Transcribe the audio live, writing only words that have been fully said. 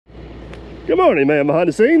Good morning, man, behind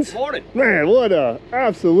the scenes. Morning. Man, what a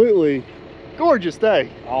absolutely gorgeous day.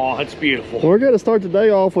 Oh, it's beautiful. We're going to start the day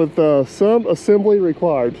off with some assembly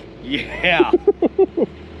required. Yeah.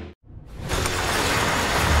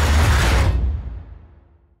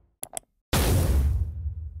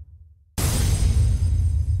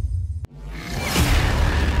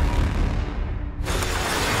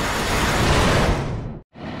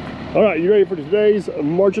 All right, you ready for today's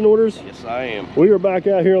marching orders? Yes, I am. We are back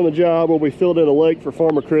out here on the job where we filled in a lake for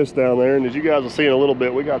Farmer Chris down there, and as you guys will see in a little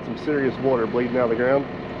bit, we got some serious water bleeding out of the ground.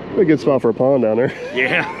 A good spot for a pond down there.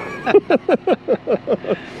 Yeah.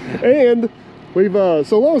 And we've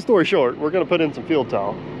so long story short, we're going to put in some field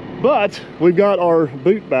tile, but we've got our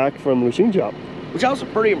boot back from the machine shop, Which I was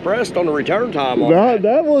pretty impressed on the return time on that.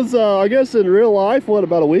 That was I guess in real life, what,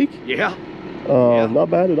 about a week? Yeah. Not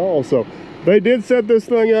bad at all. So they did set this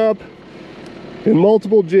thing up in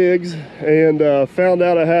multiple jigs and found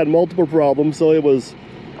out it had multiple problems. So it was,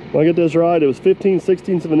 when I get this right, it was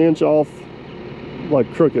 15/16 of an inch off,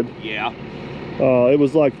 like crooked. Yeah. It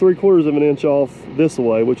was like 3/4 of an inch off this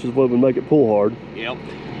way, which is what would make it pull hard. Yep.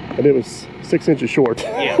 And it was 6 inches short.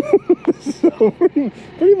 Yeah. So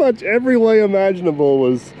pretty much every way imaginable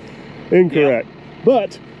was incorrect. Yeah.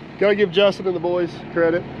 But gotta give Justin and the boys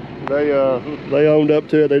credit. They owned up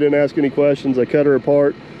to it. They didn't ask any questions. They cut her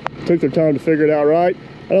apart, took their time to figure it out right.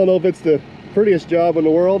 I don't know if it's the prettiest job in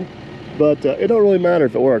the world, but it don't really matter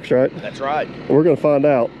if it works, right? That's right. We're gonna find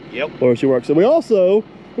out. Yep. Whether she works. And we got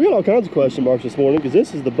all kinds of question marks this morning, because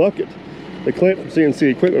this is the bucket that Clint from CNC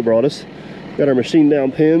Equipment brought us. Got our machine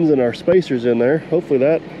down pins and our spacers in there. Hopefully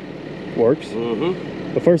that works.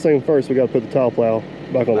 Mm-hmm. But first thing first, we got to put the tile plow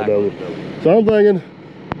back on the dozer. So I'm thinking,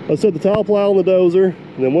 let's set the tile plow on the dozer,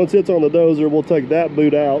 and then once it's on the dozer, we'll take that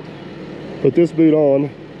boot out, put this boot on,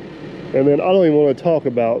 and then I don't even want to talk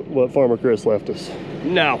about what Farmer Chris left us.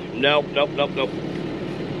 No. Nope.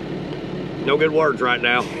 No good words right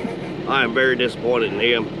now. I am very disappointed in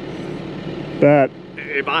him.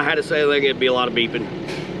 If I had to say anything, it'd be a lot of beeping.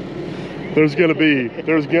 There's gonna be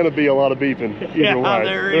a lot of beeping either Yeah, way.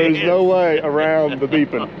 there's no way around the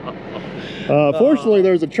beeping. Fortunately,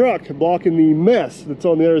 there's a truck blocking the mess that's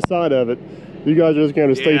on the other side of it. You guys are just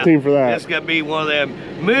gonna stay tuned for that. It's gonna be one of them,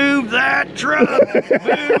 move that truck, move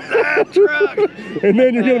that truck. And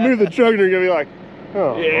then you're gonna move the truck and you're gonna be like,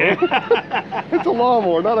 oh, yeah. it's a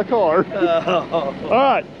lawnmower, not a car. All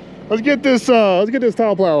right, let's get this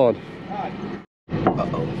tile plow on.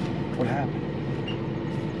 Uh-oh, what happened?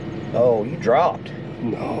 Oh, you dropped.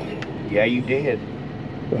 No. Yeah, you did.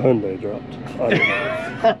 The Hyundai dropped.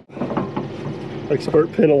 Expert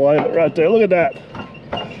pin alignment right there. Look at that.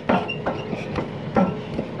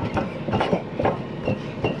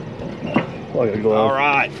 Oh, I got a glove. All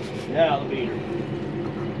right. Now the meter.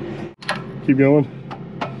 Keep going.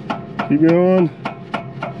 Keep going.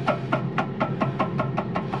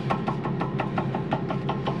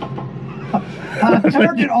 I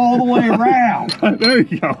turned it all the way around. There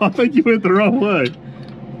you go. I think you went the wrong way.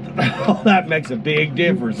 Oh, that makes a big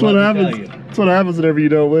difference. That's what happens. That's what happens whenever you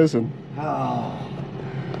don't listen. Oh.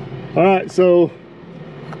 All right, so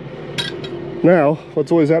now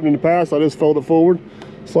what's always happened in the past, I just fold it forward,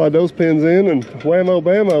 slide those pins in, and whammo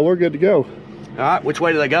bammo, we're good to go. All right, which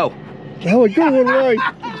way do they go? Oh, it go one way.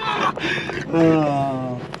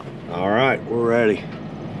 All right, we're ready.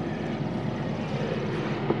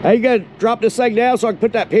 Hey, you gotta drop this thing down so I can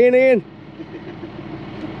put that pin in?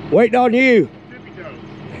 Waiting on you.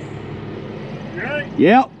 You ready?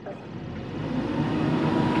 Yep.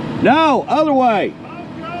 No, other way.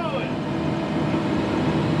 I'm going.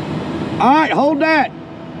 All right, hold that.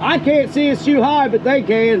 I can't see it's too high, but they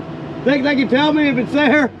can. Think they can tell me if it's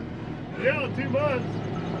there? Yeah, 2 months.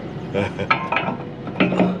 Too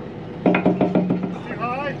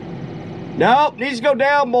high? Nope, needs to go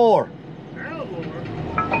down more. Down more.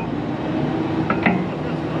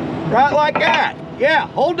 Right like that. Yeah,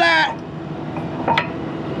 hold that.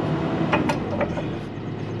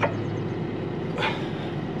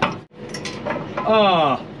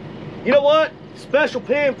 You know what? Special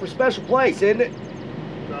pin for special place, isn't it?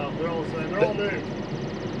 No, they're all the same. They're all new.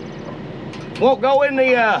 Won't go in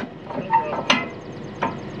the,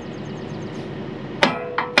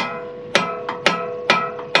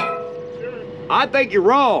 I think you're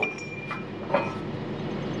wrong.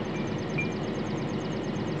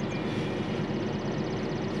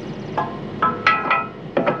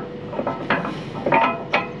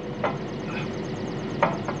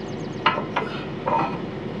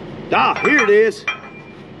 Ah, here it is.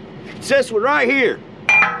 It's this one right here.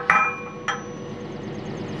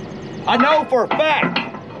 I know for a fact.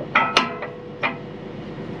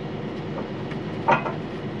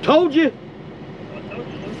 Told you.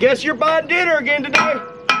 Guess you're buying dinner again today.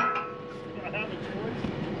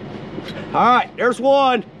 All right, there's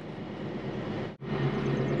one.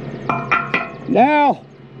 Now,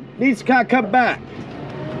 needs to kind of come back.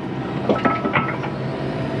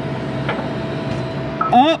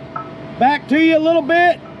 Up, back to you a little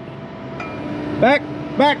bit. Back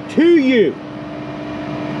to you.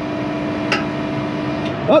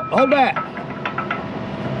 Up, hold that.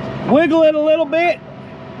 Wiggle it a little bit.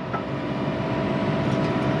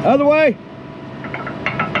 Other way.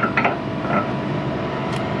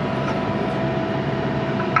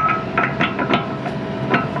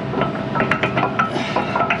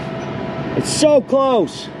 It's so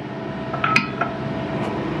close.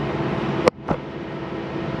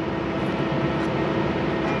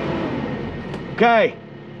 Okay,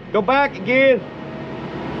 go back again.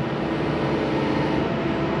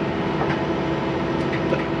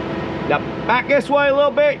 Now back this way a little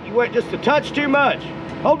bit. You went just a touch too much.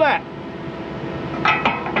 Hold that.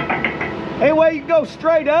 Anyway, you can go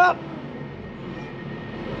straight up.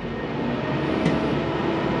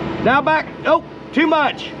 Now back. Oh, too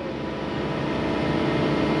much.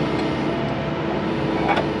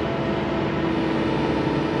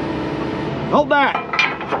 Hold that.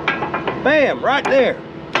 Bam, right there.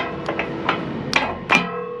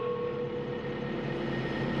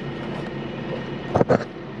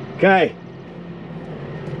 Okay.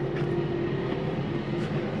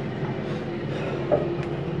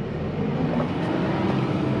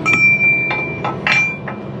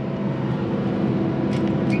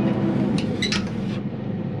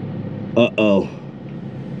 Uh-oh.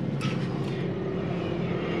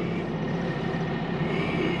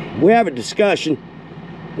 We have a discussion.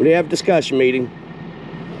 We have a discussion meeting.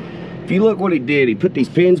 If you look what he did, he put these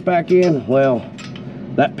pins back in. Well,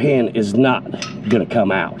 that pin is not gonna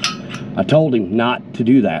come out. I told him not to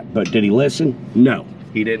do that, but did he listen? No,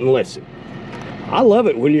 he didn't listen. I love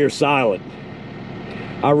it when you're silent.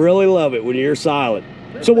 I really love it when you're silent.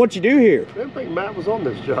 So what you do here? I didn't think Matt was on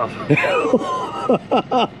this job.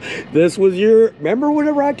 This was your, remember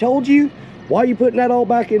whenever I told you? Why are you putting that all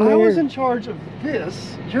back in there? I was in charge of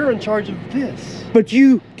this. You're in charge of this. But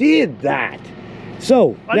you did that.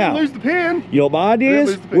 So I now, didn't lose the pin. you know my idea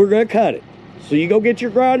is we're gonna cut it. So you go get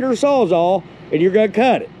your grinder or sawzall and you're gonna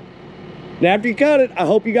cut it. And after you cut it, I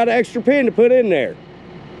hope you got an extra pin to put in there.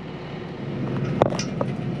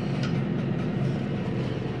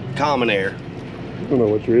 Common air. I don't know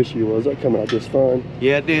what your issue was. That come out just fine.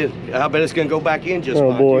 Yeah, it did. I bet it's gonna go back in just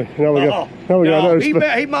fine. Oh boy, now we got no, he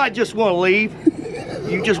might just want to leave.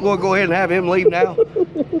 You just want to go ahead and have him leave now?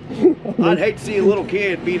 I'd hate to see a little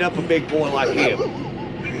kid beat up a big boy like him.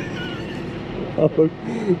 Oh, look.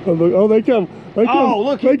 Oh, they come. Oh,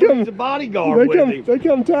 look, he brings a bodyguard with him. They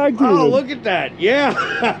come tag team. Oh, look at that.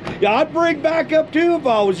 Yeah. Yeah, I'd bring back up too if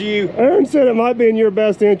I was you. Aaron said it might be in your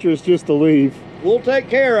best interest just to leave. We'll take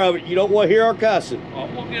care of it. You don't want to hear our cussing.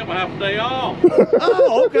 I'm going to give him half a day off.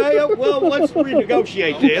 Oh, okay. Well, let's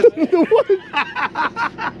renegotiate this.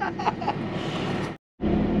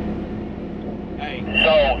 Hey.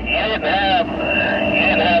 So you didn't have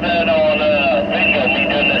that on video, me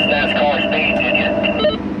doing this NASCAR speed, did you?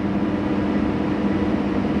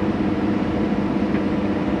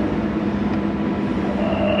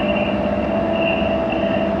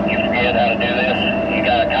 You forget how to do this? You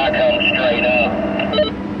got a guy come straight up.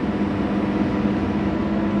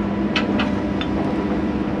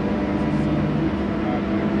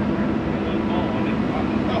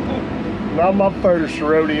 Not my first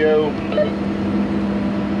rodeo.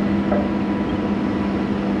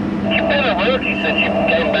 You've been a rookie since you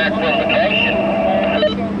came back from vacation.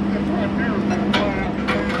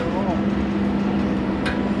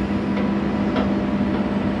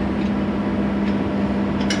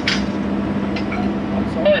 I'm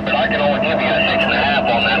sorry, but I can only give you a 6.5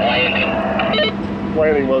 on that landing.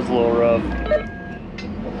 Landing was a little rough.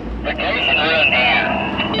 Vacation ruined you.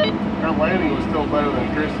 Her landing was still better than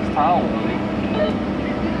Chris's towel, honey.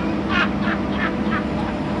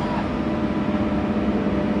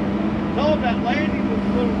 Told him that landing was a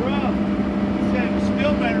little rough. He said it was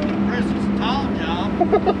still better than Chris's towel job.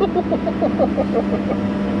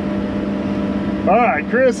 All right,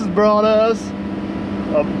 Chris has brought us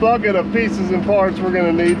a bucket of pieces and parts we're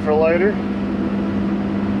going to need for later.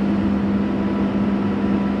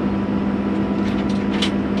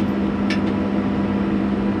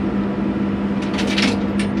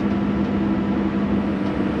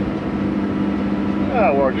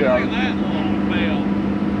 That worked out. Look at that long bell.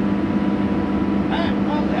 I'll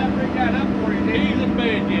probably have to bring that up for you, He's Dave. in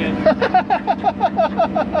bed yet.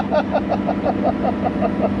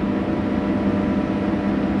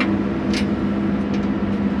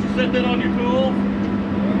 set that on your tools?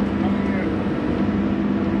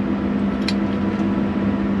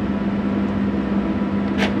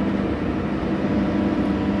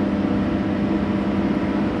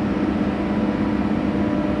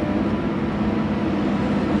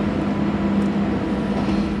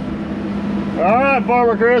 All right,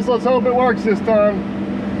 Farmer Chris, let's hope it works this time.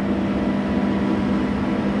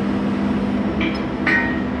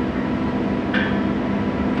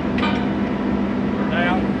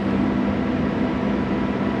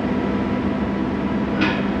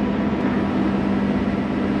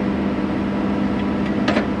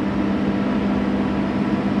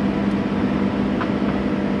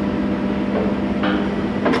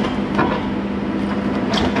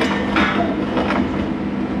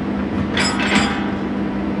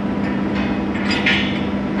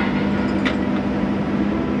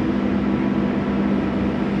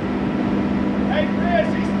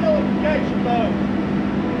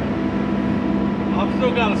 I've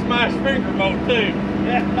still got a smash finger mode too.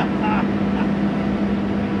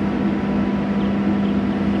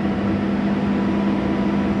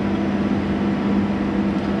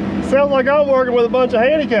 Sounds like I'm working with a bunch of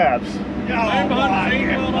handicaps. Man behind the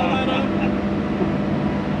scenes weld all that up.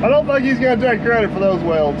 I don't think he's gonna take credit for those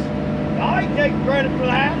welds. I ain't taking credit for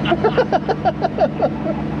that.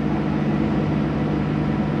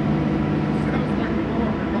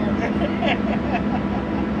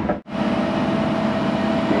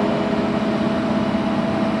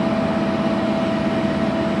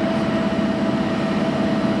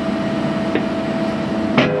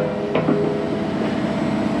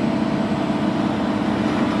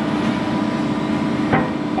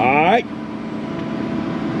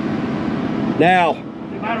 Now,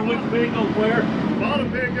 No matter which pin goes where.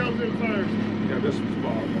 Bottom pin goes in first. Yeah, this one's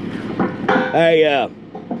bottom. hey,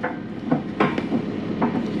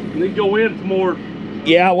 You need to go in some more.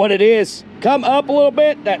 yeah, what it is, come up a little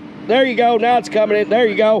bit. There you go. Now it's coming in. There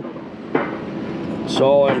you go.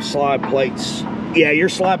 So, slide plates. Yeah, your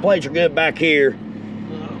slide plates are good back here.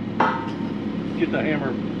 Get the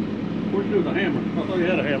hammer. Where'd you do the hammer? I thought you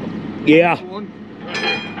had a hammer. Yeah. One.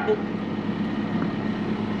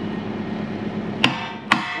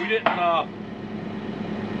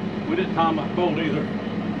 We didn't time my bolt either.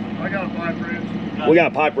 I got a pipe wrench. We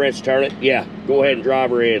got a pipe wrench to turn it. Yeah, go ahead and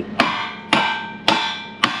drive her in.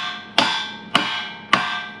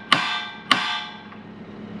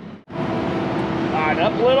 All right,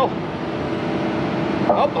 up a little.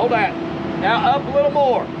 Oh, hold that. Now up a little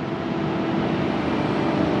more.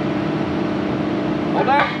 Hold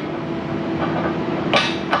that.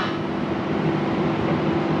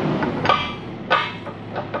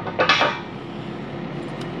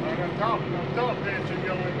 Top pin should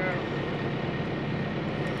go in there.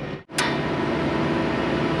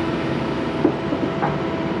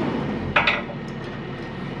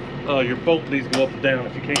 Your bolt needs to go up and down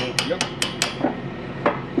if you can. Yep.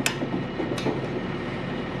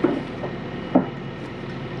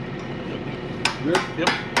 Good. Yep.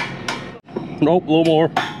 Nope, a little more.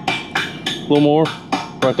 A little more.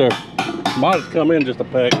 Right there. Might have come in just a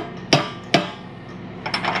peck.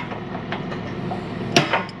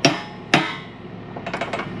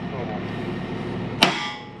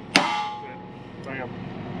 Bam.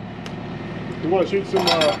 You want to shoot some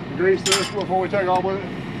grease this before we take off with it?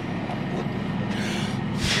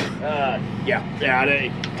 Yeah,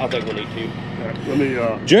 I think we need to. Right, let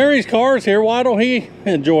me. Jerry's car's here. Why don't he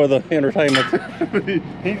enjoy the entertainment?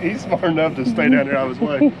 He's smart enough to stay down here out of his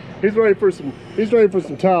way. He's ready for some. He's ready for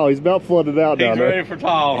some tile. He's about flooded out down there. He's ready for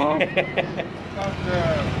tile, huh?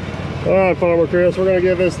 All right, Farmer Chris, we're gonna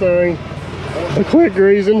give this thing a quick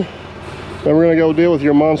greasing, then we're gonna go deal with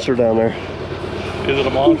your monster down there. Is it a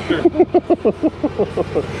monster?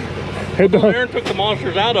 Aaron took the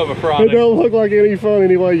monsters out of it Friday. It don't look like any fun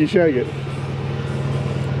any way you shake it.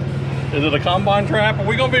 Is it a combine trap? Are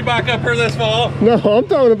we gonna be back up here this fall? No, I'm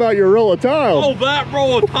talking about your roll of tile. Oh, that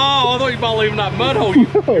roll of tile. I thought you were about leaving that mud hole.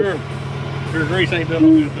 Your grease ain't done no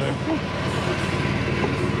good there.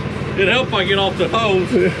 It'd help if I get off the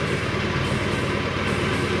hose.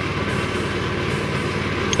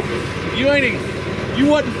 You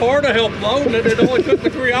wasn't part of help loading it. It only took me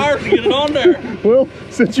 3 hours to get it on there. Well,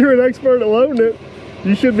 since you're an expert at loading it,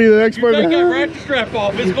 you should be the expert. You take that ratchet strap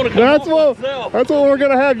off. It's going to come off itself. That's what we're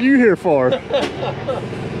going to have you here for.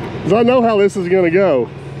 Because I know how this is going to go.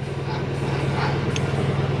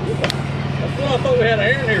 That's what I thought we had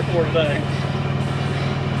Aaron here for today.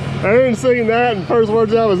 Aaron's singing that, and first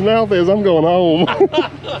words out of his mouth is, "I'm going home."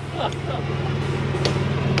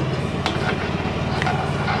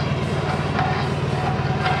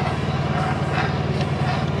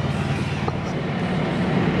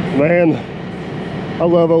 Man, I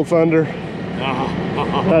love old Thunder.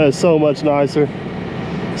 That is so much nicer.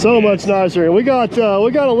 So much nicer. And we got a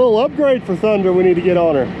little upgrade for Thunder we need to get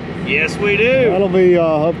on her. Yes, we do. That'll be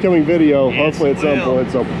upcoming video, Yes, hopefully at some will.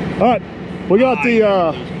 point. So, all right, we got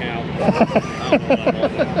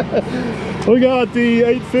we got the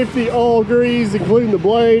 850 all grease, including the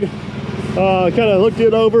blade. Kind of looked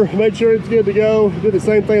it over, made sure it's good to go. Did the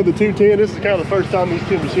same thing with the 210. This is kind of the first time these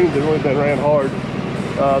two machines have really been ran hard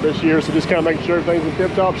this year, so just kind of making sure everything's in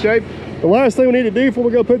tip-top shape. The last thing we need to do before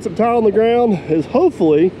we go put some tile on the ground is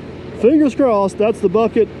hopefully, fingers crossed, that's the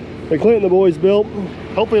bucket that Clint and the boys built.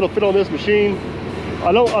 Hopefully it'll fit on this machine.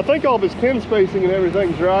 I think all of its pin spacing and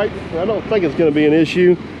everything's right. I don't think it's going to be an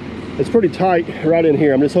issue. It's pretty tight right in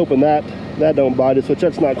here. I'm just hoping that don't bite us, which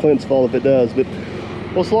that's not Clint's fault if it does. But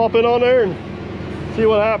we'll slop it on there and see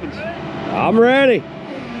what happens. I'm ready.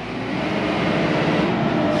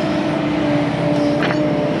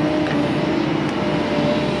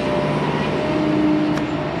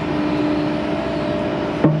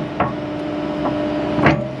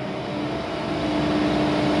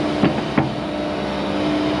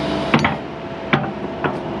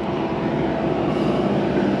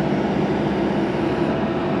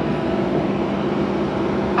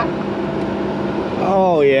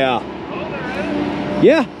 Oh yeah.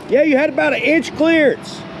 Yeah, you had about an inch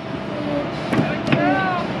clearance.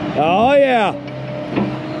 Oh yeah.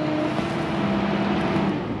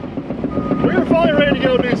 We were finally ready to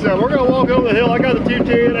go do something. We're gonna walk over the hill. I got the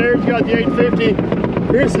 210, Aaron's got the 850.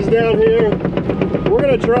 Chris is down here. We're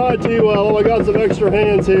gonna try to, well, we got some extra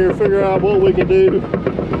hands here, figure out what we can do.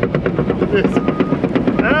 This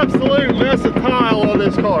absolute mess of tile on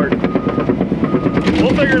this cart.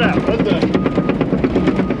 We'll figure it out. Let's do it.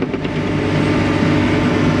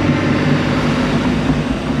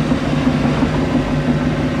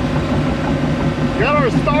 Got our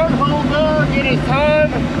start hole dug. It is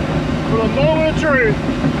time for the moment of truth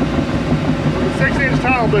for the 6-inch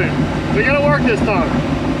tile boot. We gotta work this time.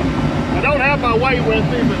 I don't have my weight with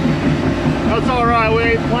me, but that's all right. We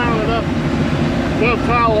ain't plowing enough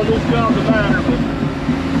tile on this job to matter.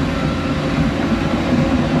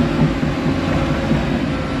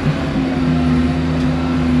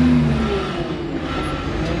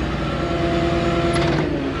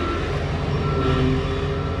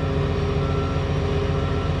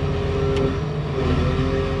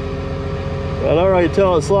 But I can already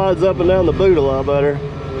tell it slides up and down the boot a lot better.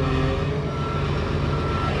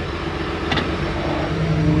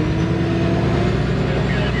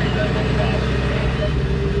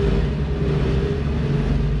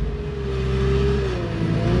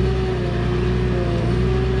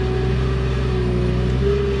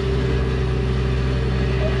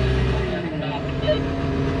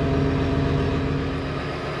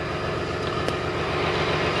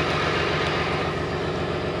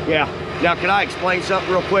 Yeah. Now, can I explain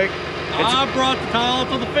something real quick? I brought the tile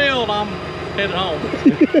to the field. I'm headed home.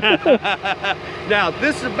 Now,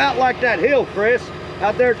 this is about like that hill, Chris,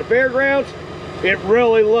 out there at the fairgrounds. It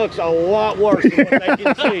really looks a lot worse than what they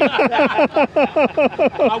can see.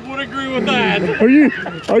 I would agree with that.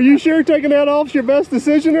 Are you sure taking that off's your best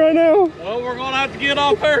decision right now? Well, we're gonna have to get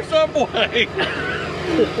off there some way.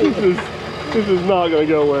 This is not gonna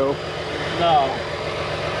go well. No.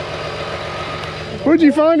 Where'd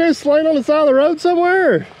you find this? Laying on the side of the road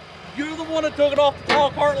somewhere? You're the one that took it off the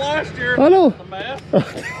tall cart last year. I know. The mess.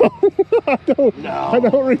 I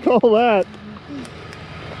don't recall that.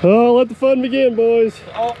 Oh, let the fun begin, boys.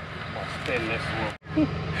 Oh, I'll spin this one.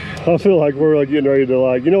 I feel like we're like getting ready to,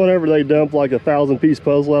 like, you know, whenever they dump like a 1,000-piece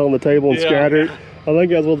puzzle out on the table and scatter it, I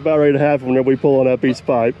think that's what's about ready to happen whenever we pull on that piece of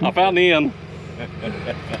pipe. I found the end.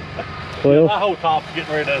 Well, My whole top's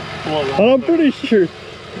getting ready to blow. and I'm pretty sure.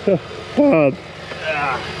 God.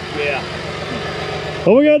 Yeah.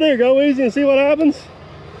 What we gotta do? Go easy and see what happens?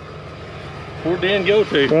 Where'd the end go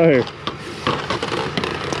to? Right here.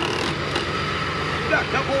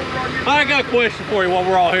 I got a question for you while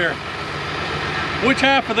we're all here. Which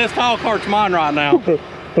half of this tile cart's mine right now?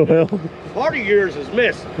 Well, Part of yours is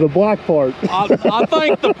missing. the black part. I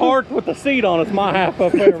think the part with the seat on it's my half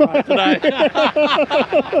up there right today.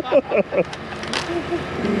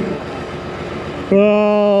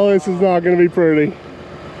 Oh, this is not gonna be pretty.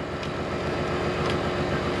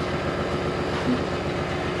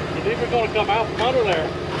 You think we're gonna come out from under there?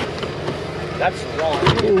 That's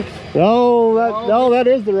wrong. No, that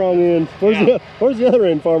is the wrong end. Where's the other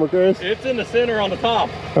end, Farmer Chris? It's in the center on the top.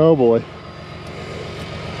 Oh boy.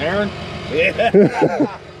 Aaron? Yeah.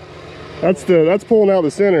 That's pulling out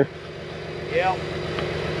the center. Yep.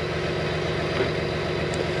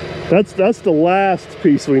 That's the last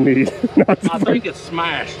piece we need. I think it's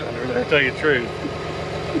smashed under there, to tell you the truth.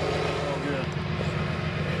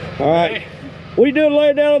 All right. What are you doing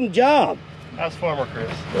laying down on the job? That's Farmer Chris.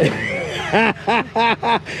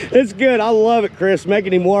 It's good. I love it, Chris.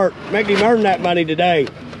 Making him work. Making him earn that money today.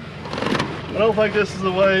 I don't think this is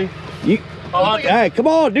the way. Hey, come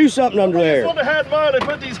on. Do something under there. That's what they had in mind. They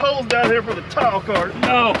put these holes down here for the tile cart.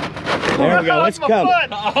 No. There we go. It's coming.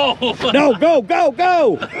 Oh. No, go, go,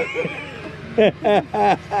 go. All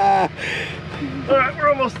right, we're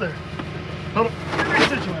almost there. Hold on. Get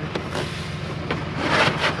situated.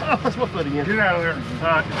 Oh, that's my foot again. Get out of there. All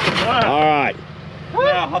right. All right.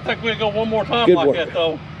 Yeah, I think we'll go one more time Good like work. that,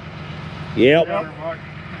 though. Yep.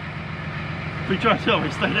 You trying to tell me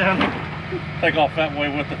to stay down here? Take off that way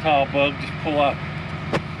with the tile bug. Just pull out.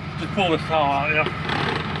 Just pull this tile out, yeah.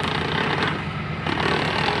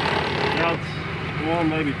 Now it's one,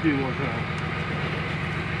 maybe two more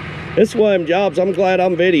times. This is one of them jobs I'm glad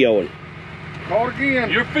I'm videoing. Call it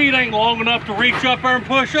again. Your feet ain't long enough to reach up there and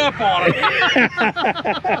push up on it.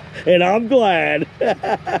 And I'm glad. There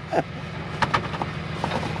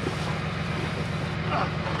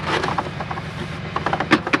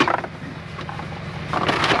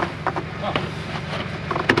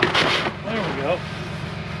we go.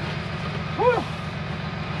 Whew.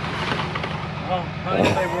 Well, I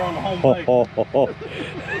didn't say we're on the home base.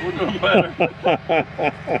 We're doing better.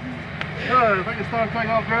 All right, if I can start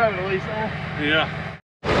taking off driving at least, huh? Yeah.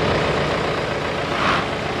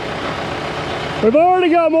 We've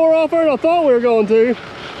already got more off there than I thought we were going to.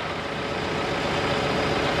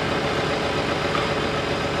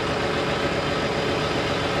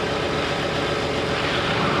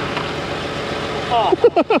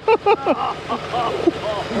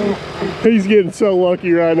 He's getting so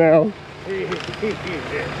lucky right now.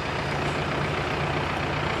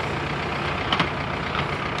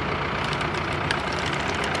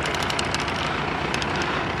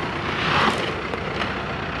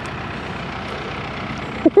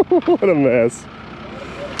 What a mess.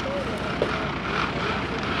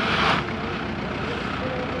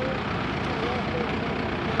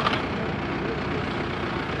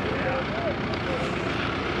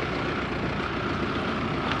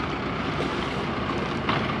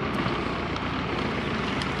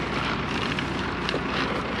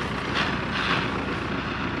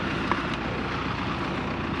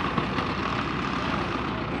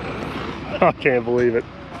 I can't believe it.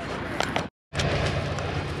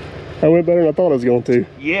 I went better than I thought I was going to.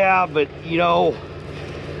 Yeah, but you know,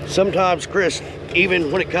 sometimes Chris,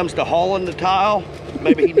 even when it comes to hauling the tile,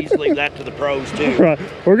 maybe he needs to leave that to the pros too. Right,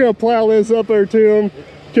 we're gonna plow this up there to him,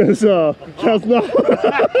 cause not.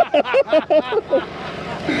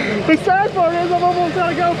 The sad part is I'm almost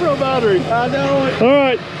out of GoPro battery. I know it. All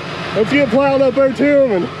right, let's get plowed up there to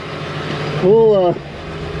him, and we'll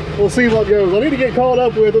see what goes. I need to get caught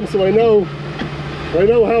up with them so they know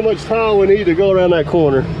how much tile we need to go around that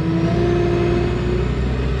corner.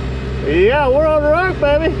 Yeah, we're on the rock,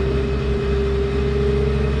 baby.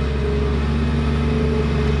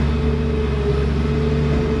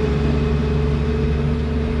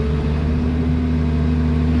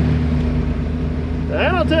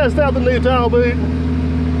 And I'll test out the new tile boot.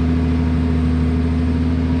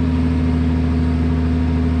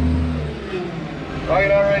 I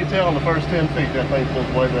can already tell in the first 10 feet that thing's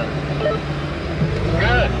going way better.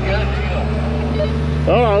 Good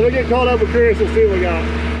deal. All right, let's get caught up with Chris and see what we got.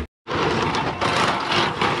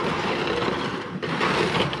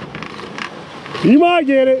 You might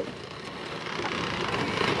get it.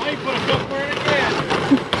 I ain't put a foot where it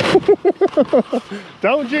again.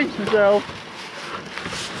 Don't jinx yourself.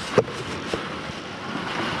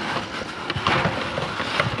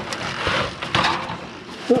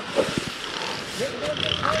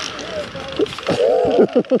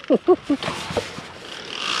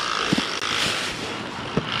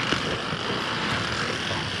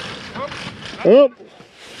 Oh.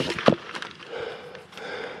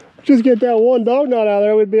 Just get that one dog knot out of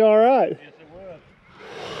there, we'd be all right. Yes, it would.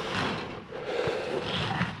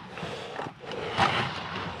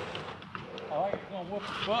 I think it's gonna whoop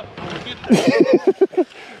his butt when we get there.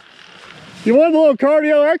 You wanted a little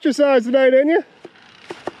cardio exercise today, didn't you?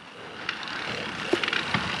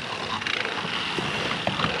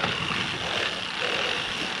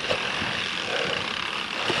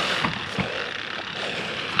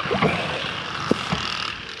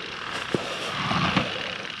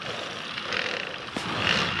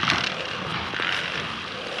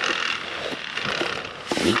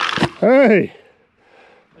 Hey,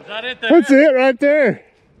 Is that it there? that's it right there.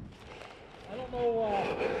 I don't know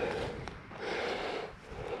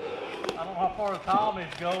how far the tile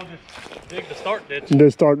needs to go, just dig the start ditch.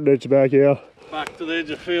 Just start the ditch back, yeah. Back to the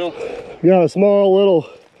edge of the field. We got a small little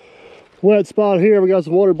wet spot here. We got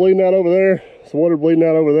some water bleeding out over there. Some water bleeding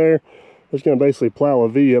out over there. We're just gonna basically plow a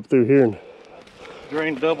V up through here and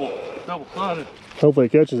Drain double sided. hopefully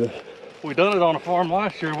it catches it. We done it on a farm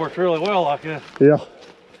last year. It worked really well like this. Yeah.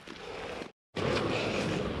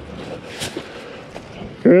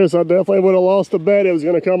 Chris, I definitely would have lost the bet it was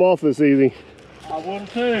gonna come off this easy. I would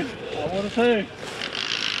have too. I would have too.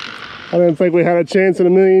 I didn't think we had a chance in a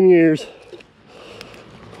million years.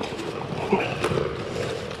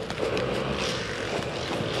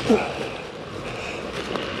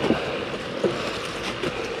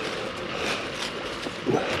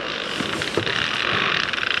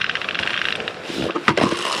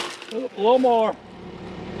 A little more.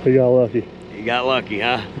 We got lucky. You got lucky,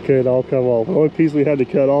 huh? Okay, it all come off. The only piece we had to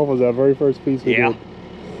cut off was that very first piece we did.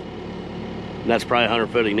 That's probably 100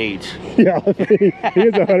 foot he needs. Yeah, he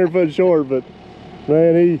is 100 foot short, but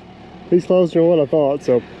man, he's closer than what I thought.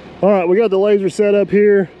 So, all right, we got the laser set up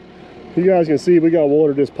here. You guys can see we got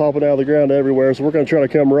water just popping out of the ground everywhere. So we're gonna try to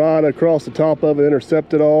come right across the top of it,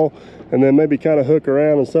 intercept it all, and then maybe kind of hook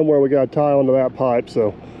around, and somewhere we got to tie onto that pipe.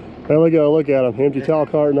 So there we go, look at him, empty towel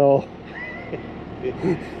cart and all.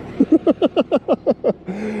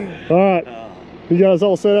 All right, you guys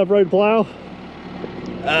all set up, ready to plow?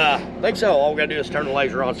 I think so. All we gotta do is turn the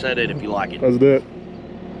laser on, set it if you like it. Let's do it.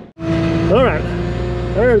 All right,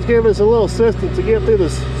 Aaron's giving us a little assistance to get through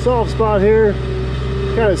this soft spot here.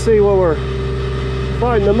 Kind of see where we're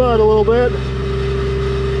fighting the mud a little bit.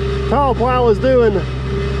 Tile plow is doing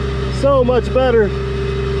so much better.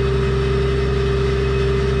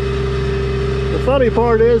 The funny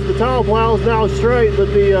part is the tile plow is now straight, but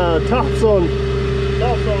the tops on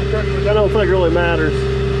crooked, which I don't think really matters.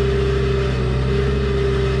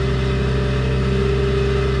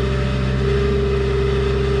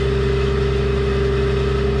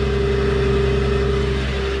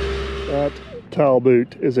 That tile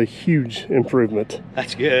boot is a huge improvement.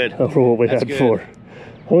 That's good. Over what we had before.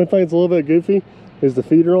 Only thing that's a little bit goofy is the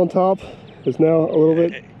feeder on top is now a little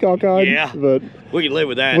bit cockeyed. Yeah, but we can live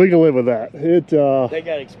with that. We can live with that. They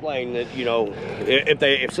got to explain that, you know,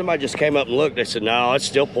 if somebody just came up and looked, they said, no, it's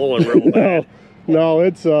still pulling real bad. No,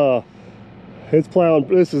 it's plowing.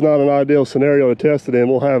 This is not an ideal scenario to test it in.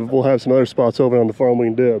 We'll have some other spots over on the farm we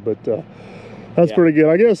can do it, but that's pretty good.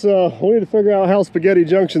 I guess we need to figure out how Spaghetti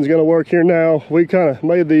Junction is going to work here now. We kind of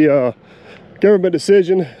made the government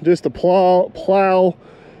decision just to plow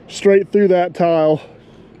straight through that tile.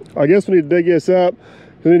 I guess we need to dig this up.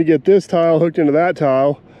 We need to get this tile hooked into that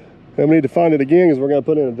tile, and we need to find it again because we're going to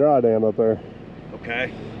put in a dry dam up there. Okay.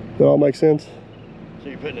 Does that all make sense? So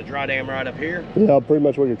you're putting a dry dam right up here? Yeah, pretty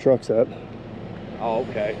much where your truck's at. Oh,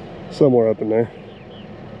 okay. Somewhere up in there.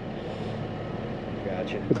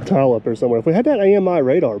 Gotcha. Put the tile up there somewhere. If we had that AMI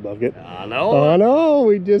radar bucket. I know. I know.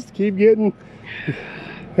 We just keep getting.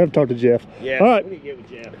 Have to talk to Jeff. Yeah. All right. We need to get with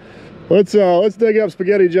Jeff. Let's dig up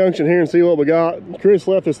Spaghetti Junction here and see what we got. Chris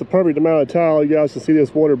left us the perfect amount of tile. You guys can see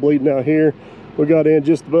this water bleeding out here. We got in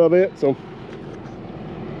just above it, so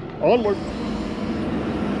onward.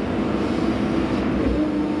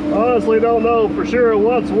 Honestly, don't know for sure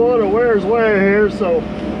what's what or where's where here, so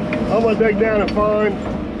I'm gonna dig down and find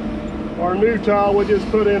our new tile we just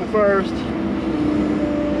put in first,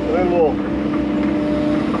 and then we'll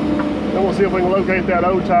see if we can locate that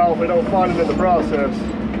old tile if we don't find it in the process.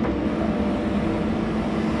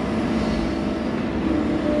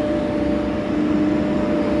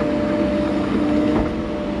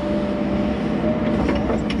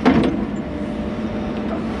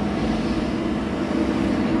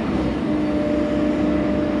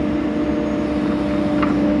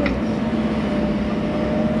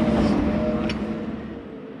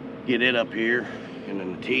 Get it up here, and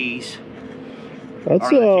then the T's. That's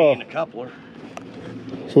the T and the coupler.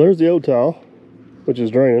 So there's the old tile, which is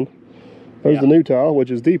draining. There's the new tile, which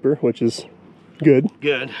is deeper, which is good.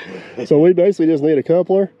 Good. So we basically just need a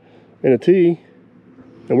coupler and a T,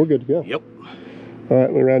 and we're good to go. Yep. All right,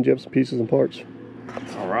 let me round you up some pieces and parts.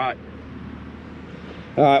 All right.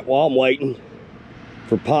 All right, well, I'm waiting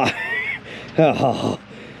for pie. Oh,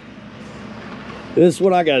 this is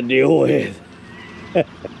what I got to deal with.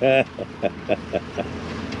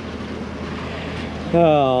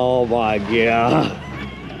 Oh my God.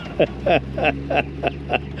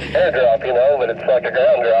 Airdrop, you know, but it's like a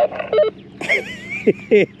ground drop.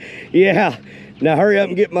 Yeah. Now hurry up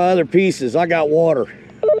and get my other pieces. I got water.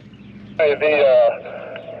 Hey, the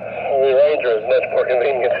Ranger is much more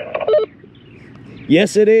convenient.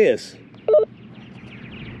 Yes, it is.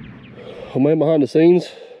 Oh man, behind the scenes,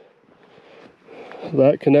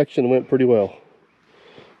 that connection went pretty well.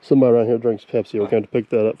 Somebody around here drinks Pepsi. We're going to pick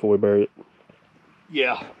that up before we bury it.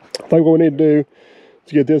 Yeah. I think what we need to do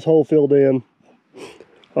is get this hole filled in.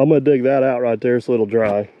 I'm going to dig that out right there so it'll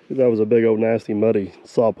dry. That was a big old nasty muddy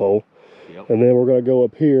sop hole. Yep. And then we're going to go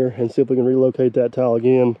up here and see if we can relocate that tile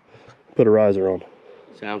again, put a riser on.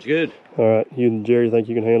 Sounds good. All right, you and Jerry think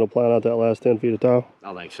you can handle plowing out that last 10 feet of tile?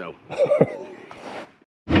 I think so.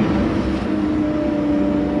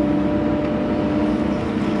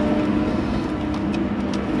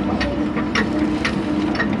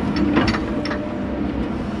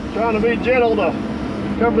 Trying to be gentle to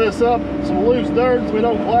cover this up, some loose dirt so we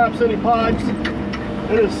don't collapse any pipes.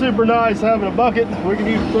 It is super nice having a bucket. We can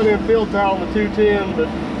use put in field tile on the 210, but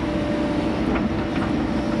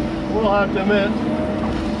we'll have to admit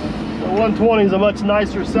the 120 is a much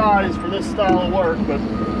nicer size for this style of work, but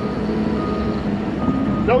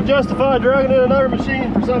don't justify dragging in another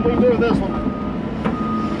machine for something we can do with this one.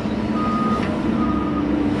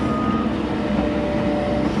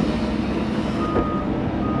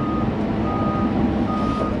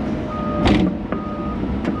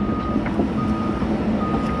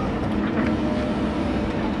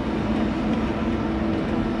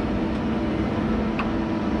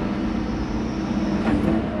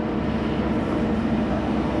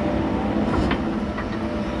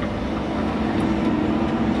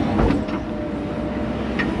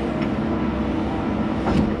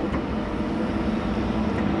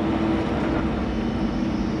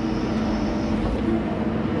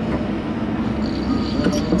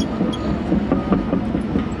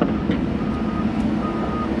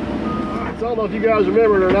 I don't know if you guys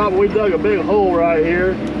remember it or not, but we dug a big hole right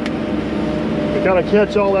here to kind of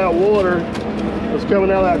catch all that water that's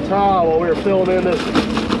coming out of that tile while we were filling in this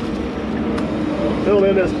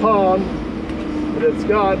pond. But it's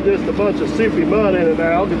got just a bunch of soupy mud in it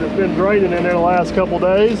now because it's been draining in there the last couple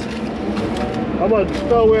days. I'm going to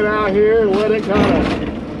throw it out here and let it kind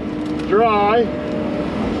of dry.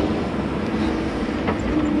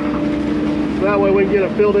 That way we can get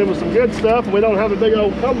it filled in with some good stuff and we don't have a big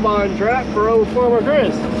old combine trap for old Farmer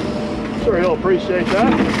Chris. Sure, he'll appreciate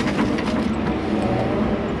that.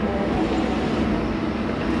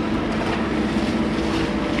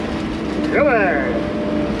 Come there.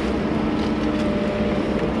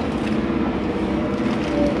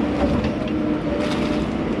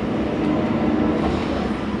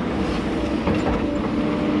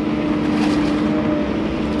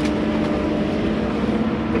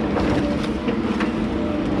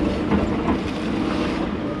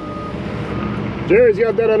 Jerry's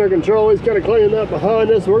got that under control. He's kind of cleaning up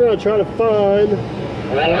behind us. We're going to try to find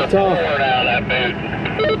that tile.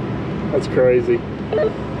 That's crazy.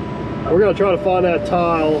 We're going to try to find that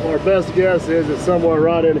tile. Our best guess is it's somewhere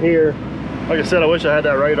right in here. Like I said, I wish I had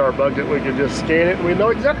that radar bucket. We could just scan it. We know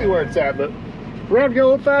exactly where it's at, but we're going to have to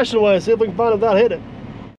go old-fashioned way, see if we can find it without hitting it.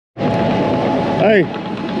 Hey,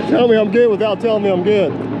 tell me I'm good without telling me I'm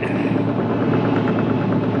good.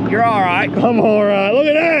 You're all right. I'm all right. Look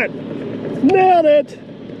at that. Nailed it!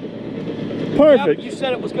 Perfect. Yep, you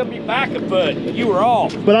said it was going to be back a foot. You were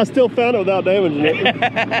off. But I still found it without damaging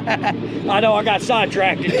it. I know, I got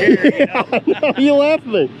sidetracked here. You know? I know, you left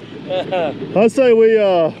me. I say we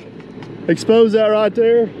expose that right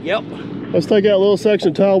there. Yep. Let's take that little section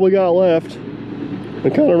of tile we got left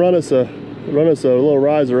and kind of run us a little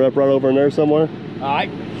riser up right over in there somewhere. All right.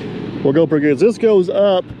 We'll go pretty good. This goes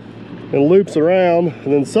up and loops around,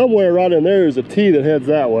 and then somewhere right in there is a T that heads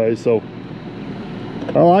that way, so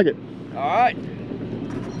I like it. All right.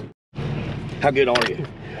 How good are you?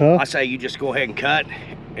 Huh? I say you just go ahead and cut,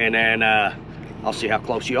 and then I'll see how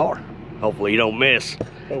close you are. Hopefully you don't miss.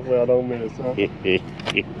 Hopefully I don't miss, huh? I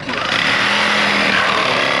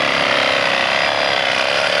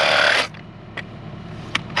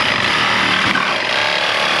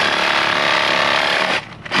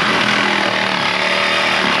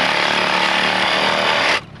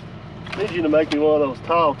need you to make me one of those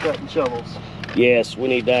tile cutting shovels. Yes, we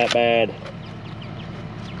need that bad.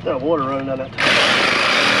 Got water running down that tile.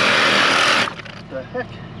 What the heck?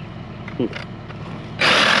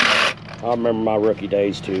 I remember my rookie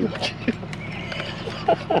days too.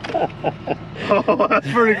 Oh, that's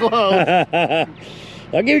pretty close.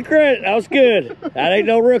 I'll give you credit, that was good. That ain't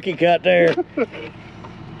no rookie cut there.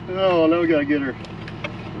 Oh, now we gotta get her.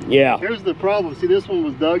 Yeah. Here's the problem. See, this one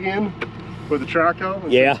was dug in with the track on.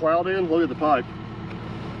 Yeah. Plowed in. Look at the pipe.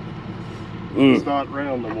 It's not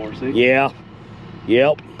round no more, see? Yeah.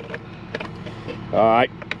 Yep. All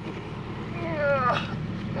right.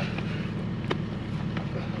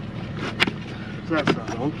 So that's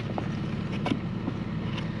not on.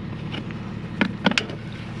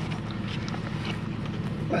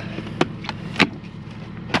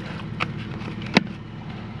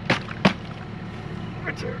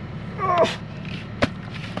 right there. Oh.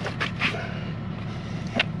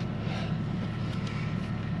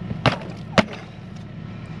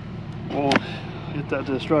 Oh, get that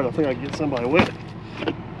to the strut. I think I can get somebody with it.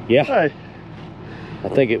 Yeah. Hey. I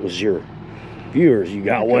think it was your viewers you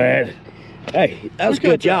got wet. Hey, that was a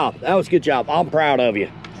good job. That was a good job. I'm proud of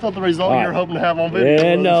you. It's not the result you're hoping to have on video.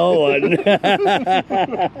 Yeah, no.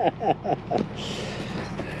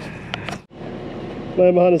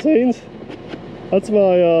 Man behind the scenes, that's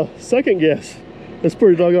my second guess. It's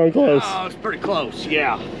pretty doggone close. Oh, it's pretty close,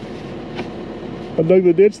 yeah. I dug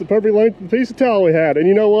the ditch the perfect length of the piece of towel we had. And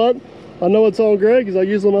you know what? I know it's all gray because I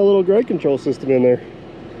used my little grade control system in there.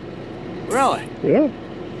 Really? Yeah.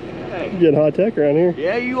 Hey. I'm getting high tech around here.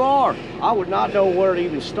 Yeah, you are. I would not know where to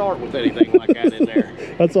even start with anything like that in there.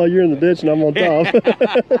 That's all you're in the ditch and I'm on top.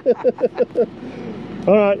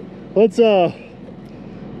 All right, let's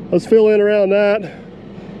fill in around that.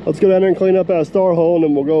 Let's go down there and clean up that star hole, and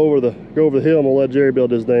then we'll go over the hill and we'll let Jerry build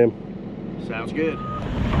his dam. Sounds good.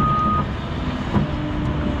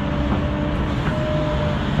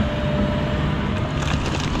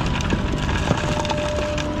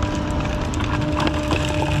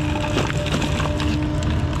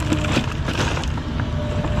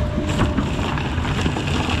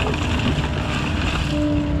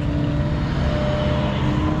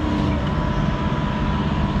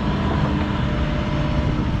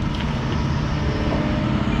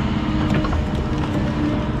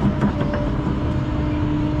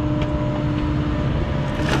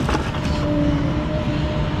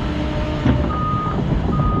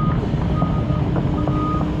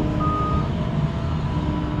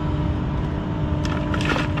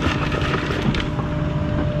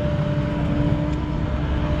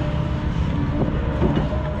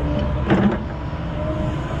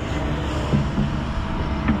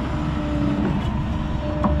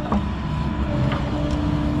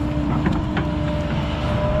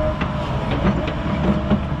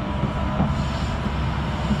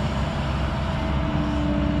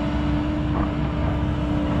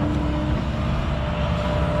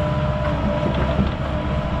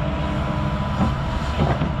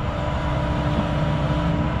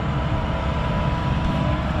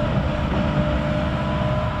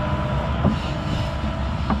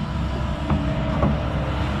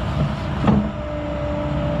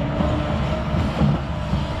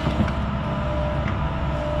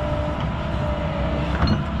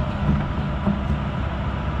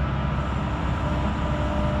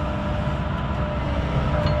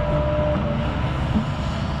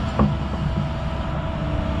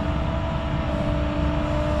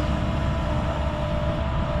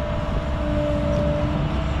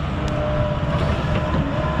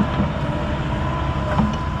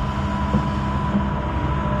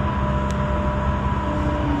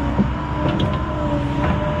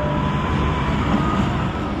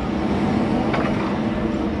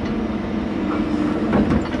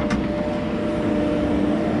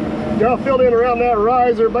 Got filled in around that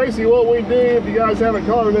riser. Basically what we do, if you guys haven't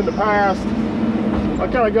caught it in the past, I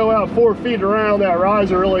kind of go out 4 feet around that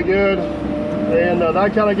riser really good. And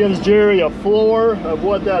that kind of gives Jerry a floor of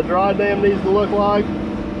what that dry dam needs to look like.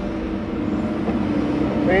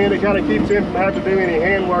 And it kind of keeps him from having to do any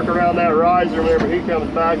handwork around that riser whenever he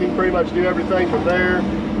comes back. He can pretty much do everything from there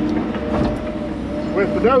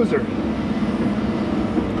with the dozer.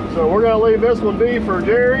 So we're going to leave this one be for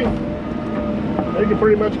Jerry. He can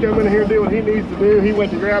pretty much come in here and do what he needs to do. He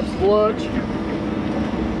went to grab some lunch.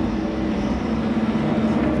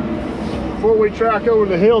 Before we track over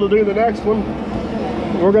the hill to do the next one,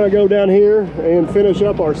 we're going to go down here and finish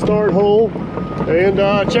up our start hole and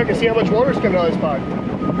check and see how much water is coming out of this pipe.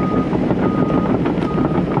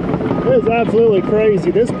 It is absolutely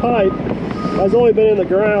crazy. This pipe has only been in the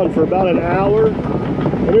ground for about an hour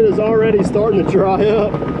and it is already starting to dry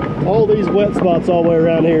up. All these wet spots all the way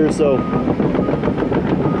around here, so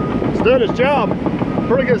it's done its job.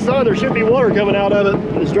 Pretty good sign there should be water coming out of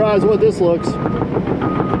it as dry as what this looks.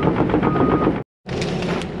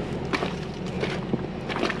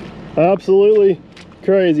 Absolutely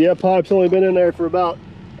crazy. That pipe's only been in there for about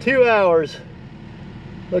 2 hours.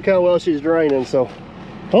 Look how well she's draining, so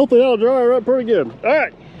hopefully that'll dry her up pretty good. All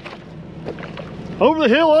right, over the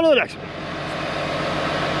hill, on to the next one.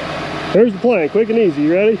 Here's the plan, quick and easy.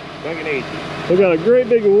 You ready? Quick and easy. We got a great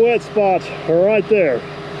big wet spot right there.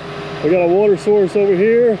 We got a water source over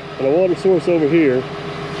here and a water source over here.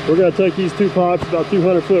 We're gonna take these two pipes, about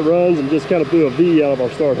 200-foot runs, and just kind of do a V out of our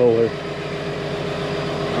start hole here.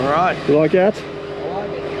 All right. You like that? I like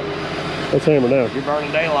it. Let's hammer down. You're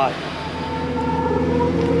burning daylight.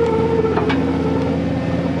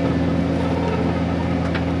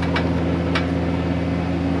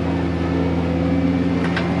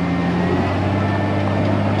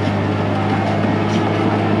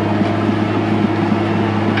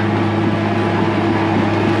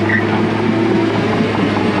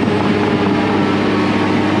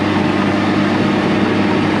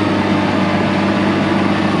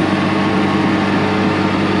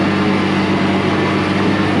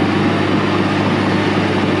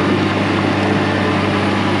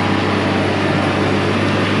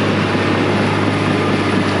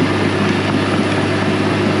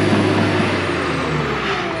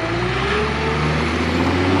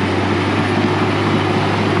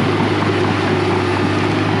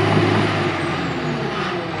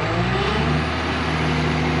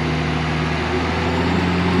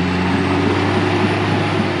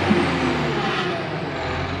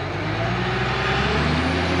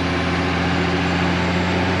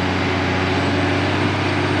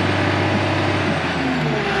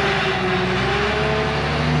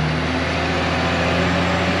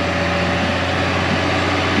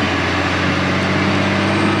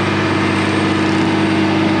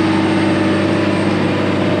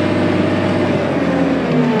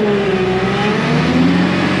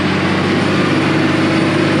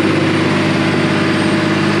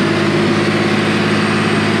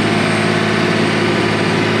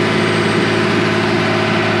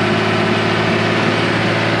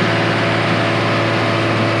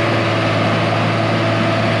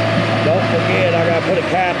 Put a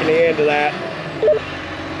cap in the end of that.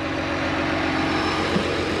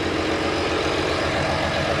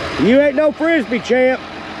 You ain't no Frisbee champ.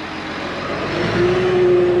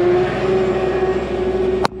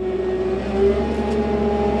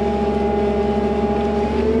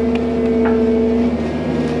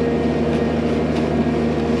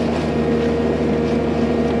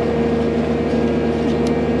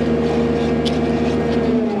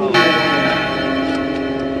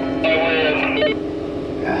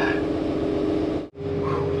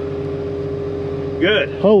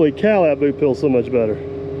 Good. Holy cow, that boot feels so much better.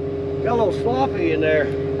 Got a little sloppy in there.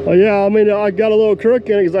 Oh yeah, I mean, I got a little crook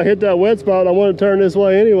in it because I hit that wet spot and I wanted to turn this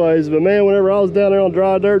way anyways, but man, whenever I was down there on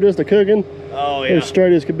dry dirt just a cooking, Oh it yeah. was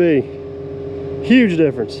straight as could be. Huge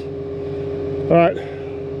difference. All right,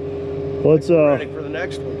 let's Ready for the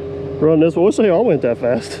next one. run this one. We'll see, I went that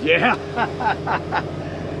fast. Yeah.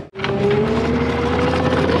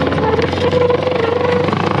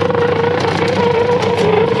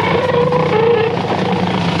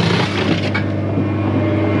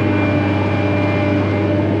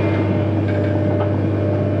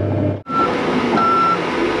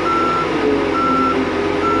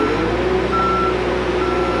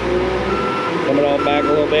 Coming on back a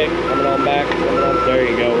little bit, coming on back, coming on. There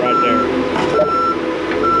you go, right there.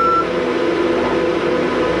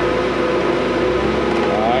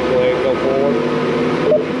 All right, go ahead and go forward.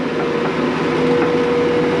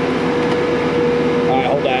 All right,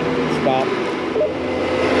 hold that, stop.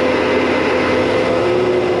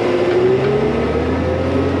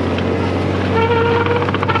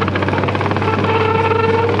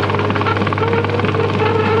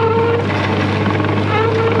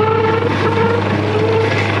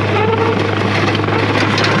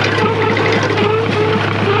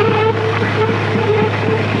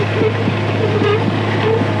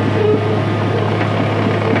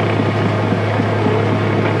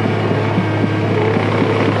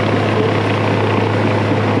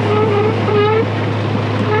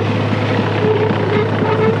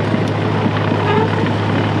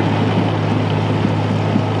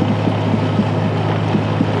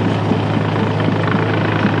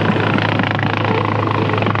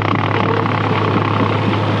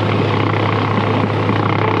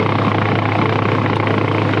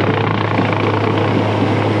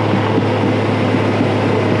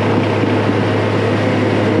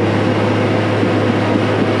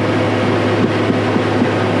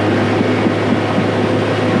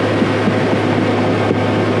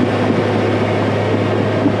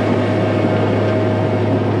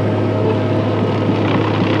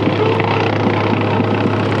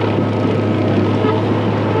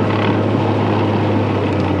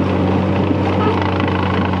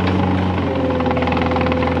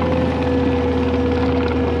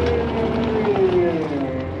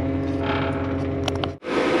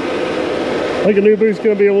 I think a new boot's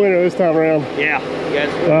gonna be a winner this time around. Yeah, you guys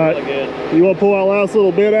look really good. You want to pull that last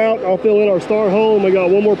little bit out? I'll fill in our start hole, and we got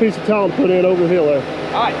one more piece of towel to put in over the hill there.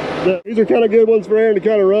 All right. These are kind of good ones for Aaron to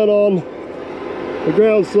kind of run on. The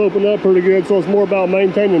ground's sloping up pretty good, so it's more about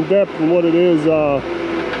maintaining depth than what it is,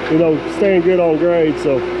 you know, staying good on grade.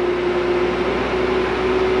 So,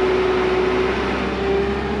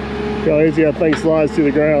 look how easy that thing slides to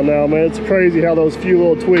the ground now, man. It's crazy how those few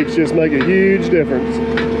little tweaks just make a huge difference.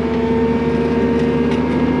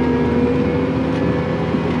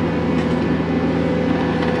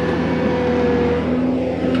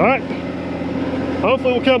 All right,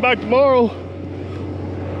 hopefully we'll come back tomorrow.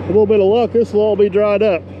 A little bit of luck, this will all be dried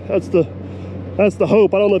up. That's the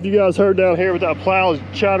hope. I don't know if you guys heard down here, but that plow is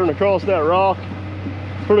chattering across that rock.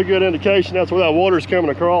 Pretty good indication that's where that water's coming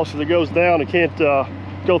across. As it goes down, it can't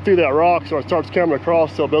go through that rock, so it starts coming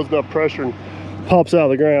across till it builds enough pressure and pops out of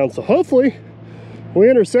the ground. So hopefully we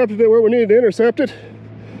intercepted it where we needed to intercept it,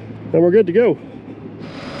 and we're good to go.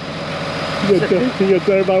 You gonna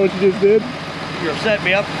tell everybody what you just did? You're setting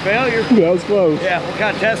me up for failure. That was close. Yeah, what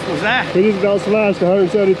kind of test was that? We just about smashed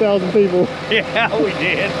 170,000 people. Yeah, we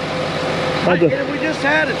did. We just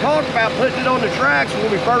had to talk about putting it on the tracks when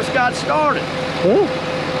we first got started. Well,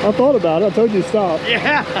 I thought about it. I told you to stop.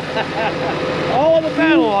 Yeah. All the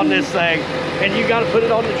pedal on this thing, and you got to put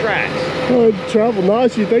it on the tracks. Well, it traveled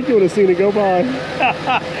nice. You think you would have seen it go by.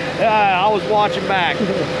 I was watching back.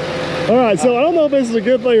 All right, so I don't know if this is a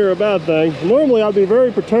good thing or a bad thing. Normally, I'd be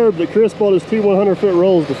very perturbed that Chris bought his 2 100-foot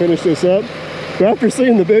rolls to finish this up. But after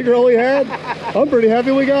seeing the big roll he had, I'm pretty happy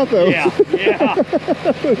we got those. Yeah.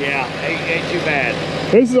 Ain't too bad.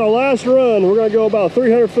 This is our last run. We're gonna go about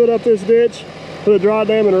 300 foot up this ditch, put a dry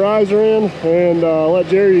dam and a riser in, and let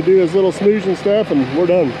Jerry do his little smooching stuff, and we're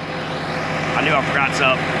done. I knew I forgot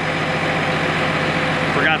something.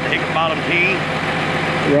 Forgot the Hickam bottom tee.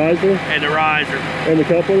 Riser and the riser. and the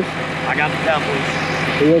couplers. I got the couplers.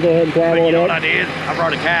 You want to go ahead and plow But you one know up? what I did? I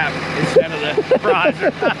brought a cap instead of the riser.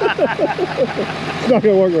 It's not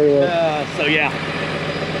gonna work very well. So yeah.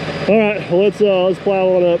 All right, well, let's plow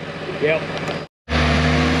one up. Yep.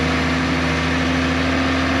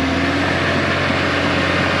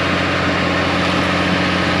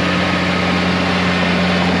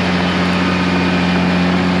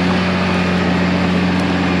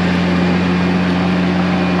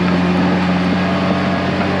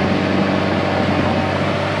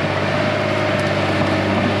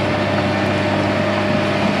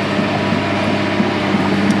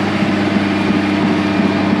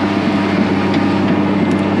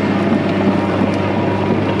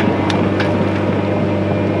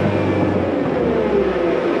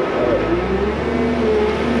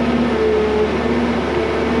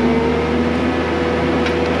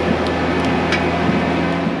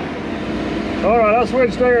 I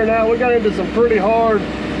switched there now. We got into some pretty hard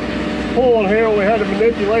pulling here. We had to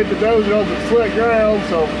manipulate the dozer on some slick ground,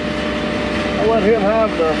 so I let him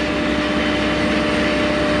have the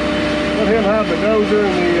dozer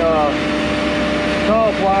and the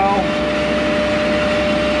tall plow.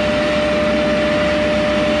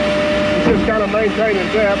 It's just kind of maintaining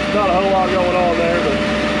depth. Not a whole lot going on there, but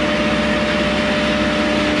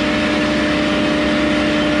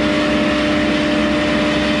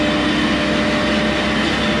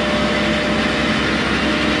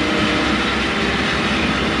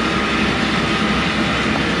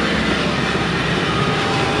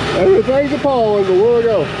everything's appalling, but we'll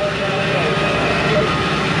go.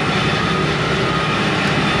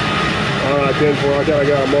 Alright, 10-4, I kind of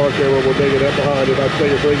got a mark there where we'll dig it up behind it. I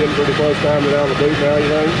think it's getting pretty close time to down the boot now, you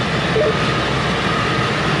think?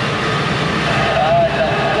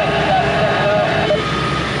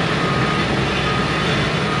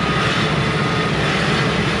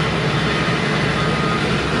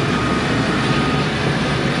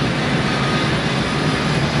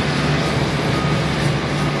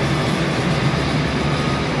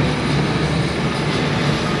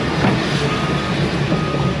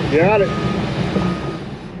 Got it.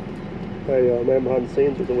 Hey, man behind the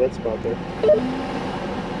scenes, there's a wet spot there.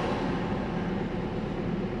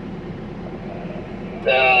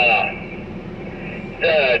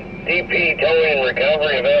 DP towing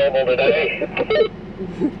recovery available today.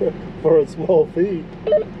 For a small fee.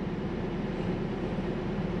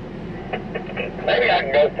 Maybe I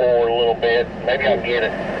can go forward a little bit. Maybe I'll get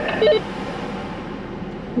it.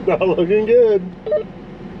 Not looking good.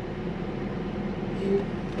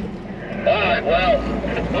 Alright, well,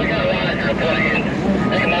 we got a riser to put in.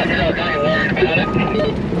 Me and my truck ain't worried about it.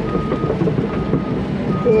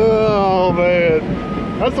 Oh, man.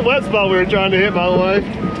 That's the wet spot we were trying to hit, by the way.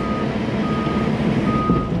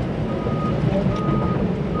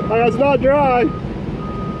 Oh, it's not dry.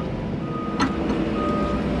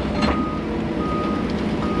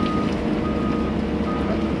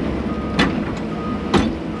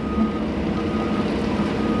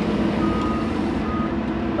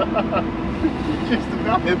 Just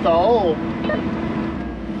about hit the hole.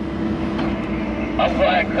 I'm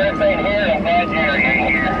glad Chris ain't here. I'm glad Jerry ain't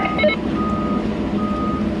here.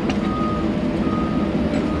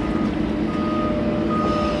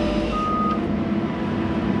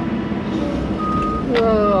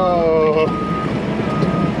 Oh.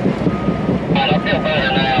 I feel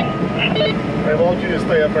better now. Hey, why don't you just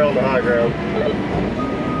stay up there on the high ground?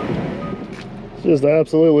 It's just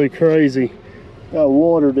absolutely crazy. Got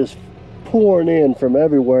water just pouring in from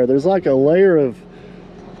everywhere. There's like a layer of,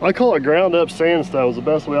 I call it ground up sandstone is the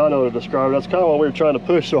best way I know to describe it. That's kind of why we were trying to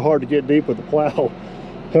push so hard to get deep with the plow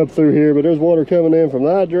up through here. But there's water coming in from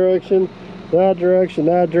that direction, that direction,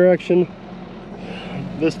 that direction.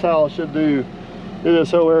 This tile should do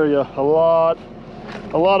this whole area a lot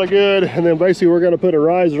of good. And then basically we're going to put a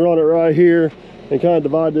riser on it right here and kind of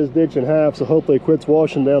divide this ditch in half, so hopefully it quits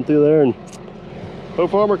washing down through there and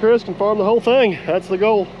hope Farmer Chris can farm the whole thing. That's the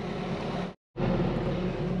goal.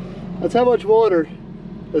 That's how much water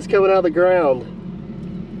is coming out of the ground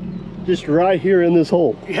just right here in this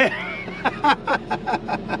hole. Yeah.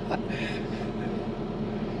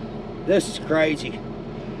 This is crazy.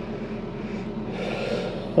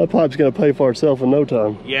 That pipe's gonna pay for itself in no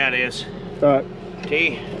time. Yeah, it is. All right.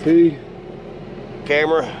 T.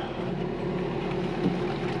 Camera.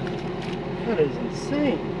 That is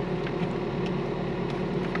insane.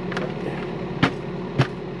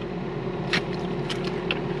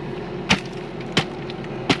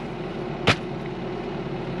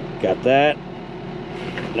 Got that.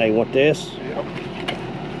 Now you want this? Yep.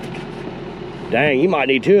 Dang, you might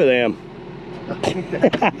need two of them.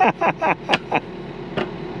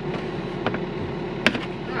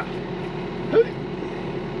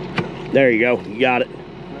 There you go. You got it.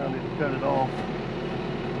 Now I need to cut it off.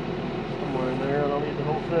 Somewhere in there. I don't need the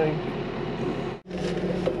whole thing.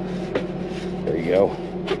 There you go.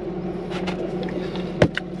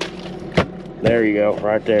 There you go.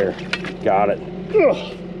 Right there. Got it.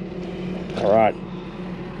 Ugh. All right.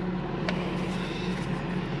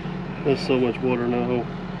 There's so much water in that hole.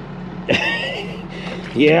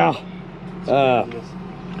 Yeah.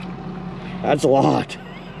 That's a lot.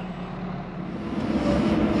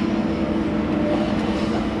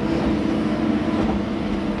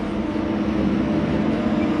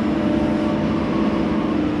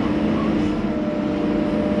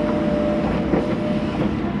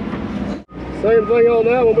 Same thing on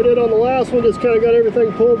that one we did on the last one, just kind of got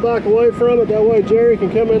everything pulled back away from it. That way Jerry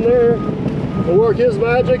can come in there and work his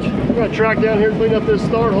magic. I'm gonna track down here and clean up this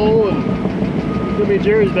start hole, and it's gonna be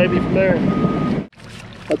Jerry's baby from there.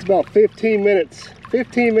 That's about 15 minutes.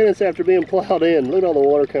 15 minutes after being plowed in. Look at all the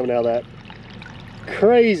water coming out of that.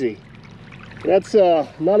 Crazy. That's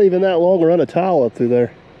not even that long to run a towel up through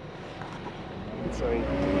there. Insane.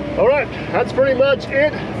 All right, that's pretty much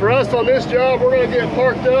it for us on this job. We're gonna get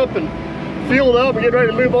parked up and fueled up and get ready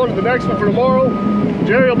to move on to the next one for tomorrow.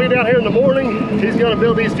 Jerry will be down here in the morning. He's gonna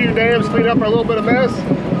build these few dams, clean up our little bit of mess.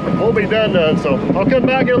 We'll be done. So I'll come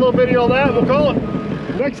back, get a little video on that, and we'll call it.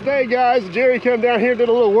 Next day, guys, Jerry came down here, did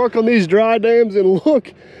a little work on these dry dams, and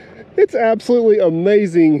look, it's absolutely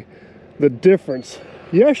amazing the difference.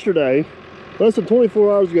 Yesterday, less than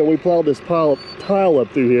 24 hours ago, we plowed this tile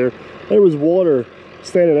up through here. There was water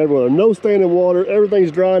standing everywhere. No standing water.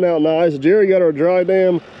 Everything's drying out nice. Jerry got our dry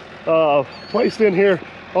dam placed in here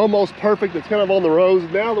almost perfect. It's kind of on the rows.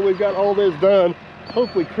 Now that we've got all this done,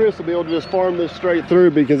 hopefully Chris will be able to just farm this straight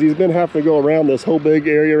through, because he's been having to go around this whole big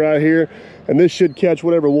area right here, and this should catch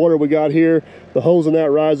whatever water we got here. The holes in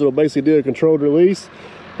that riser will basically do a controlled release,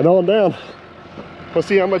 and on down. Let's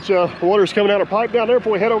see how much water's coming out our pipe down there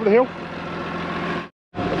before we head over the hill.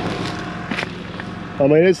 I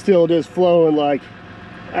mean, it's still just flowing like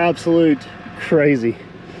absolute crazy.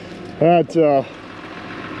 That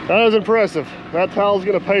was impressive. That tile's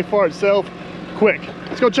gonna pay for itself quick.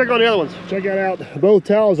 Let's go check on the other ones. Check that out. Both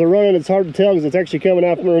towels are running. It's hard to tell because it's actually coming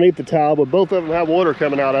out from underneath the towel, but both of them have water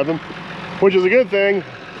coming out of them, which is a good thing,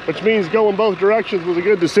 which means going both directions was a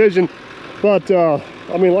good decision. But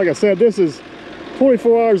I mean, like I said, this is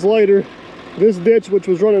 24 hours later. This ditch, which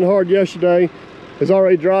was running hard yesterday, is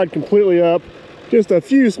already dried completely up. Just a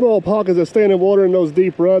few small pockets of standing water in those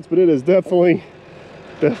deep ruts, but it is definitely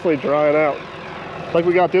drying out. Like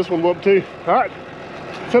we got this one whooped too. All right,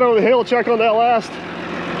 let's head over the hill, check on that last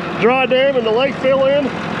dry dam and the lake fill in.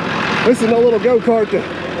 This is my little go-kart to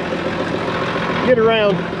get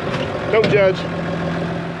around. Don't judge.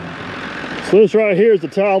 So this right here is the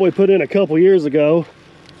tile we put in a couple years ago.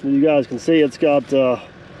 So you guys can see it's got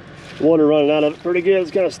water running out of it pretty good.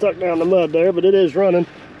 It's kind of stuck down in the mud there, but it is running.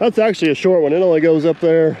 That's actually a short one. It only goes up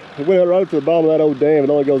there. It went right up to the bottom of that old dam. It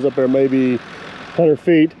only goes up there maybe 100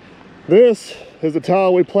 feet. This is the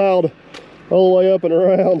tile we plowed all the way up and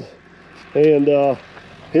around, and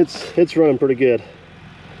it's running pretty good.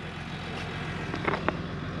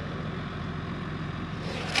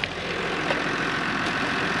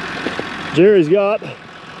 Jerry's got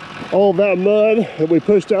all that mud that we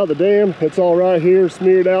pushed out of the dam. It's all right here,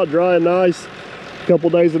 smeared out, dry and nice. A couple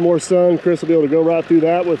days of more sun, Chris will be able to go right through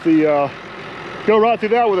that with the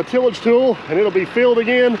a tillage tool, and it'll be filled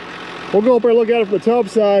again. We'll go up there and look at it from the top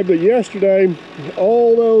side, but yesterday,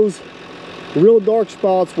 all those real dark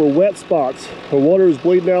spots were wet spots. The water is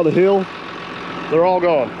bleeding down the hill. They're all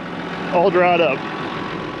gone, all dried up.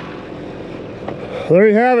 There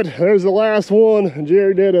you have it. There's the last one.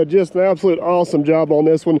 Jerry did just an absolute awesome job on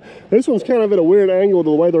this one. This one's kind of at a weird angle to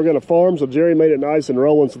the way they're going to farm, so Jerry made it nice and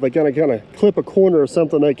rolling, so they kind of clip a corner or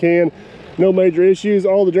something they can. No major issues.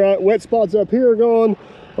 All the dry wet spots up here are gone.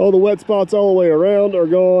 All the wet spots all the way around are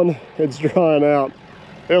gone. It's drying out.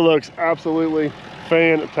 It looks absolutely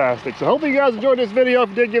fantastic. So hopefully you guys enjoyed this video.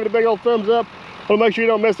 If you did, give it a big old thumbs up. I want to make sure you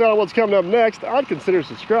don't miss out on what's coming up next. I'd consider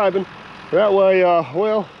subscribing. That way,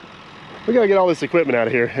 well, we got to get all this equipment out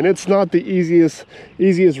of here, and it's not the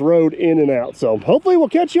easiest road in and out. So hopefully we'll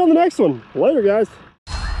catch you on the next one. Later, guys.